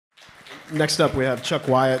Next up, we have Chuck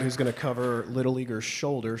Wyatt, who's going to cover Little Leaguer's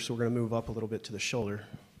shoulder. So we're going to move up a little bit to the shoulder.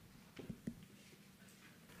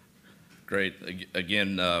 Great.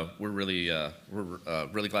 Again, we're really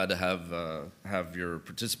glad to have your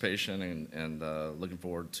participation and looking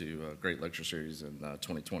forward to a great lecture series in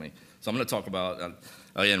 2020. So I'm going to talk about,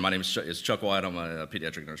 again, my name is Chuck Wyatt. I'm a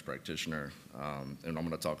pediatric nurse practitioner, and I'm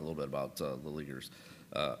going to talk a little bit about Little Leaguer's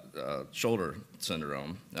shoulder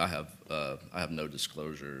syndrome. I have no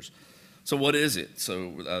disclosures. So what is it?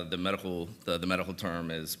 So the medical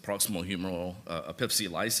term is proximal humeral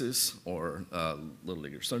epiphysiolysis, or Little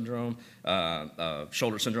Leaguer syndrome,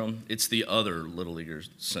 shoulder syndrome. It's the other Little Leaguer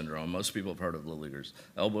syndrome. Most people have heard of Little Leaguer's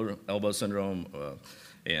elbow syndrome,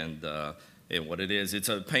 and what it is, it's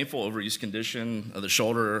a painful overuse condition of the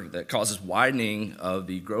shoulder that causes widening of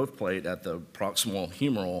the growth plate at the proximal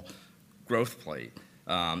humeral growth plate.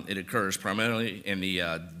 It occurs primarily in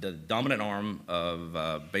the dominant arm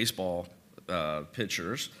of baseball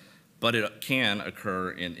pitchers, but it can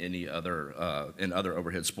occur in any other in other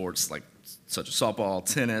overhead sports such as softball,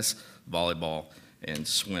 tennis, volleyball, and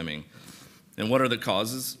swimming. And what are the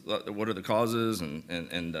causes? What are the causes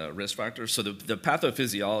and risk factors? So the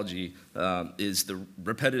pathophysiology is the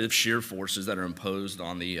repetitive shear forces that are imposed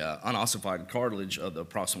on the unossified cartilage of the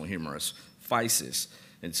proximal humerus, physis.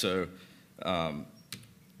 And so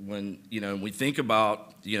when we think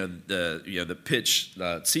about the pitch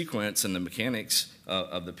sequence and the mechanics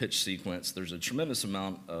of the pitch sequence, there's a tremendous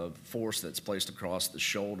amount of force that's placed across the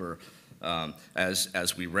shoulder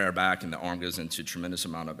as we rear back, and the arm goes into a tremendous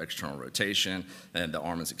amount of external rotation, and the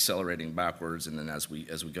arm is accelerating backwards. And then as we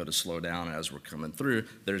go to slow down and as we're coming through,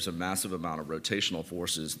 there's a massive amount of rotational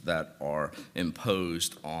forces that are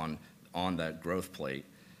imposed on that growth plate.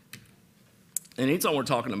 And anytime we're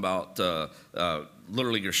talking about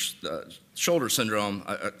Little Leaguer shoulder syndrome,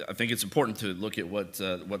 I think it's important to look at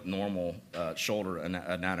what normal shoulder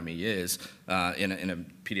anatomy is in a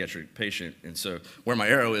pediatric patient. And so where my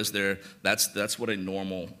arrow is there, that's what a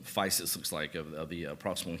normal physis looks like of the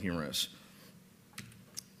proximal humerus.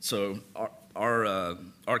 So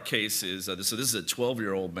our case is so this is a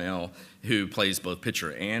 12-year-old male who plays both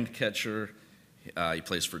pitcher and catcher. He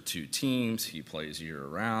plays for 2 teams. He plays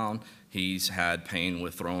year-round. He's had pain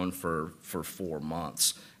with throwing for 4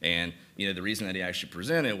 months. And the reason that he actually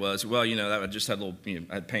presented was, well, I just had a little,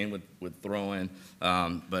 I had pain with throwing,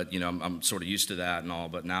 but I'm sort of used to that and all.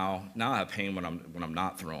 But now I have pain when I'm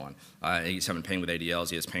not throwing. He's having pain with ADLs.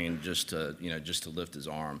 He has pain just to lift his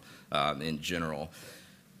arm in general.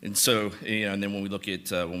 And so and then when we look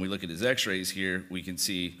at his X-rays here, we can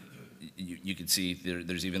see. You can see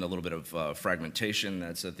there's even a little bit of fragmentation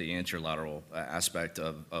that's at the anterolateral aspect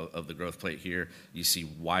of the growth plate here. You see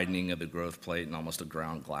widening of the growth plate and almost a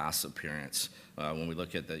ground glass appearance when we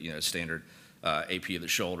look at the standard AP of the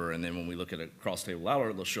shoulder. And then when we look at a cross-table lateral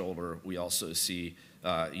of the shoulder, we also see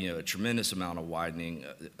a tremendous amount of widening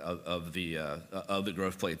of the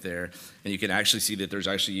growth plate there. And you can actually see that there's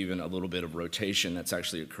actually even a little bit of rotation that's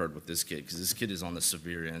actually occurred with this kid, because this kid is on the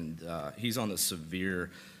severe end. He's on the severe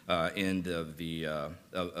end of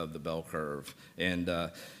the bell curve. And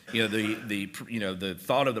the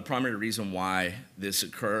thought of the primary reason why this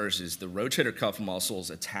occurs is the rotator cuff muscles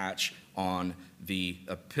attach on the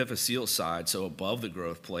epiphyseal side, so above the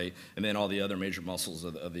growth plate, and then all the other major muscles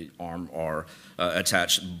of the arm are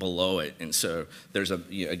attached below it. And so there's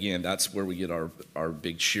again, that's where we get our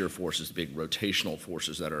big shear forces, big rotational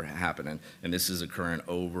forces that are happening, and this is occurring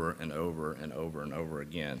over and over and over and over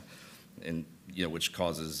again, and which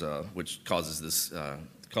causes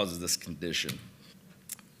this condition.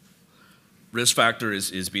 Risk factor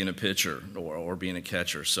is being a pitcher or being a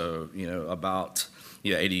catcher. So about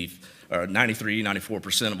 93,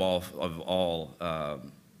 94% of all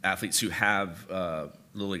athletes who have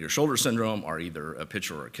Little Leaguer shoulder syndrome are either a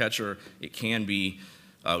pitcher or a catcher. It can be,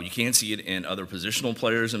 you can see it in other positional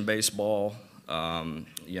players in baseball.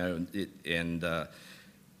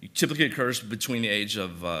 It typically occurs between the age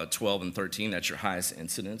of 12 and 13. That's your highest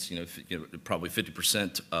incidence. Probably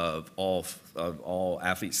 50% of all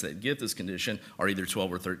athletes that get this condition are either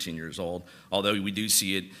 12 or 13 years old. Although we do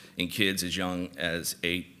see it in kids as young as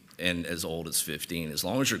 8 and as old as 15. As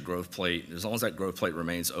long as that growth plate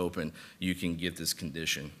remains open, you can get this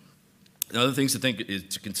condition. Another things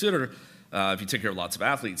to consider. If you take care of lots of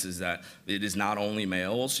athletes, is that it is not only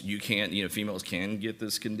males. Females can get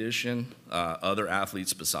this condition. Other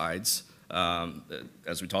athletes besides,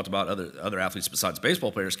 as we talked about, other athletes besides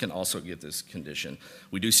baseball players can also get this condition.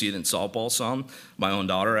 We do see it in softball some. My own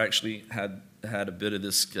daughter actually had a bit of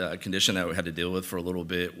this condition that we had to deal with for a little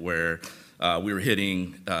bit, where we were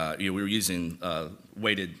hitting, we were using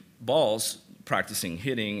weighted balls practicing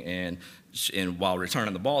hitting, and while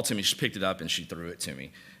returning the ball to me, she picked it up and she threw it to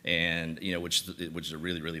me, and which is a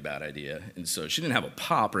really, really bad idea. And so she didn't have a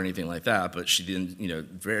pop or anything like that, but she didn't,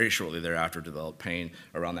 very shortly thereafter develop pain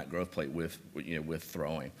around that growth plate with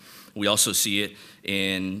throwing. We also see it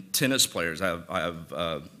in tennis players. I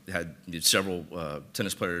have had several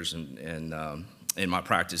tennis players in my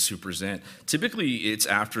practice who present. Typically, it's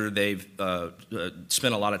after they've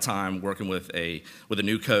spent a lot of time working with a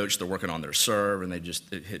new coach. They're working on their serve, and they just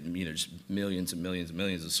hit just millions and millions and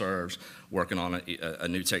millions of serves, working on a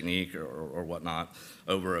new technique or whatnot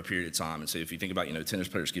over a period of time. And so, if you think about tennis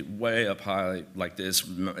players get way up high like this,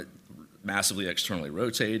 massively externally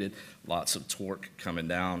rotated, lots of torque coming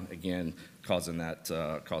down, again causing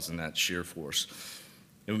that shear force.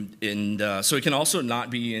 And so it can also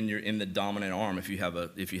not be in the dominant arm. If you have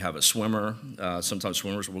a swimmer, sometimes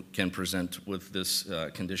swimmers can present with this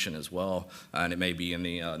condition as well, and it may be in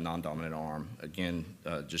the non-dominant arm, again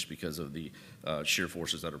just because of the shear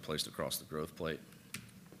forces that are placed across the growth plate.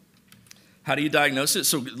 How do you diagnose it?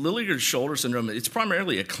 So Lilliger's shoulder syndrome, it's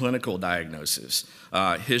primarily a clinical diagnosis.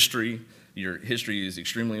 History. Your history is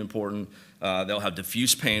extremely important. They'll have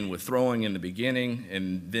diffuse pain with throwing in the beginning,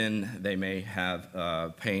 and then they may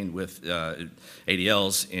have pain with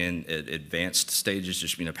ADLs in advanced stages,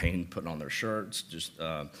 just pain putting on their shirts, just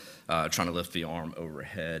trying to lift the arm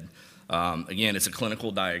overhead. Again, it's a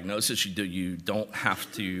clinical diagnosis. You don't have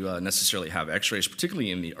to necessarily have x-rays,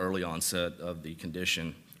 particularly in the early onset of the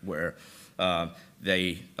condition where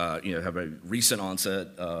they have a recent onset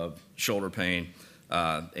of shoulder pain,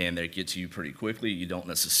 and they get to you pretty quickly. You don't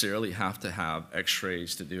necessarily have to have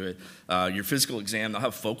x-rays to do it. Your physical exam, they'll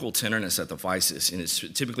have focal tenderness at the physis, and it's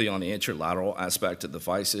typically on the anterolateral aspect of the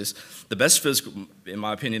physis. In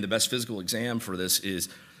my opinion, the best physical exam for this is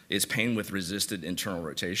pain with resisted internal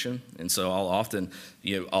rotation. And so I'll often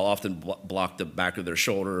block the back of their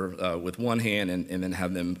shoulder with one hand and then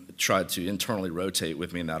have them try to internally rotate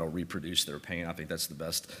with me, and that'll reproduce their pain. I think that's the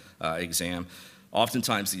best exam.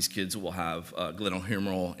 Oftentimes, these kids will have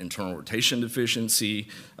glenohumeral internal rotation deficiency,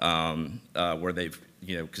 where they've,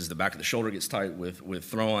 because the back of the shoulder gets tight with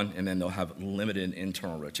throwing, and then they'll have limited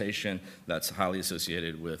internal rotation. That's highly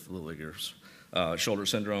associated with Lilliger's shoulder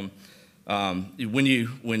syndrome. When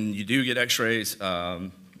you do get X-rays,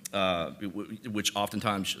 which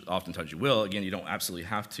oftentimes you will, again, you don't absolutely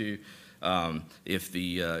have to.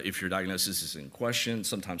 If your diagnosis is in question,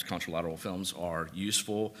 sometimes contralateral films are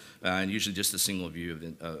useful, and usually just a single view of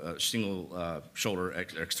a single shoulder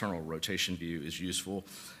external rotation view is useful.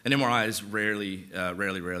 An MRI is rarely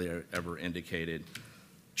ever indicated.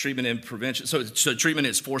 Treatment and prevention. So treatment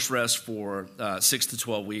is forced rest for 6 to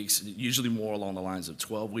 12 weeks, usually more along the lines of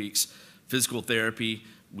 12 weeks. Physical therapy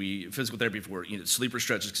for sleeper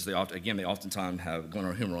stretches, because they oftentimes have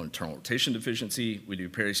glenohumeral internal rotation deficiency. We do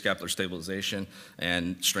periscapular stabilization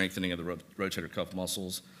and strengthening of the rotator cuff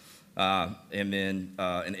muscles. And then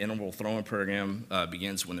an interval throwing program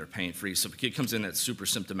begins when they're pain-free. So if a kid comes in that's super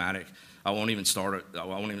symptomatic, I won't even start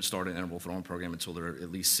an interval throwing program until they're at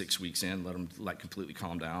least 6 weeks in. Let them completely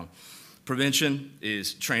calm down. Prevention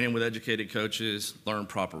is training with educated coaches, learn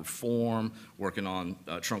proper form, working on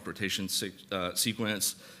trunk rotation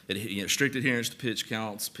sequence, strict adherence to pitch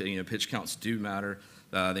counts. Pitch counts do matter.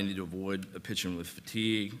 They need to avoid pitching with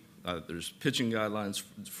fatigue. There's pitching guidelines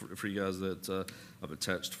for you guys that I've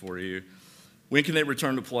attached for you. When can they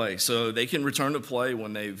return to play? So they can return to play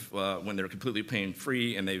when they're completely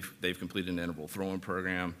pain-free and they've completed an interval throwing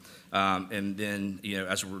program. And then,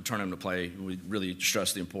 as we return them to play, we really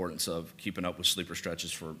stress the importance of keeping up with sleeper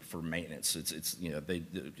stretches for maintenance. The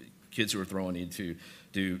kids who are throwing need to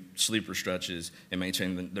do sleeper stretches and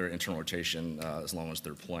maintain their internal rotation as long as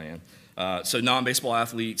they're playing. So non-baseball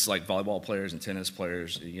athletes like volleyball players and tennis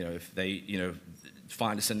players, if they,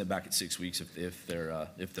 fine to send them back at 6 weeks if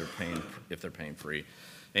they're pain-free.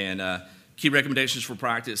 And key recommendations for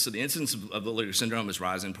practice. So the incidence of Lilliger syndrome is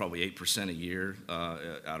rising probably 8% a year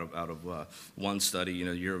out of one study.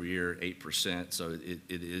 Year over year, 8%. So it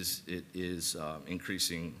is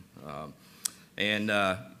increasing. And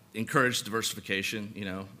encourage diversification.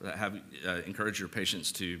 Encourage your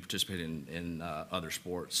patients to participate in other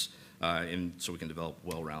sports, and so we can develop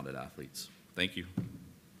well-rounded athletes. Thank you.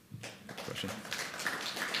 Question?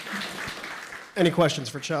 Any questions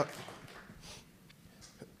for Chuck?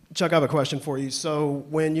 Chuck, I have a question for you. So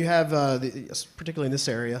when you have, particularly in this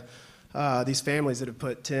area, these families that have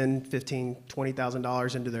put $10,000, $15,000,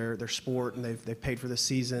 $20,000 into their sport, and they've paid for the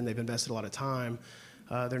season, they've invested a lot of time,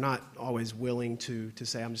 they're not always willing to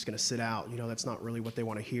say, I'm just going to sit out. You know, that's not really what they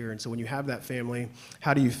want to hear. And so when you have that family,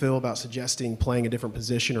 how do you feel about suggesting playing a different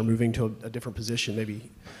position or moving to a different position,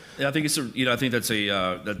 maybe? Yeah, I think I think that's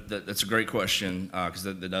a great question because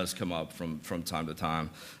that does come up from time to time.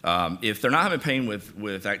 If they're not having pain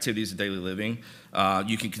with activities of daily living,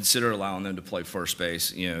 you can consider allowing them to play first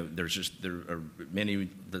base. You know, there are many.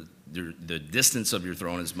 The distance of your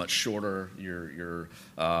throwing is much shorter.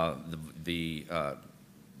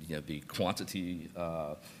 The quantity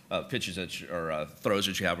of pitches or throws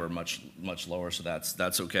that you have are much lower, so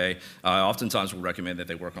that's okay. Oftentimes we'll recommend that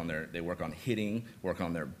they work on hitting, work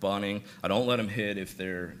on their bunting. I don't let them hit if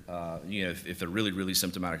they're if they're really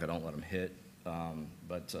symptomatic. I don't let them hit.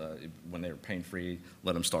 But when they're pain-free,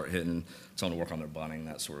 let them start hitting. Tell them to work on their bunting,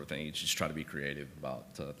 that sort of thing. You just try to be creative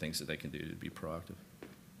about things that they can do to be proactive.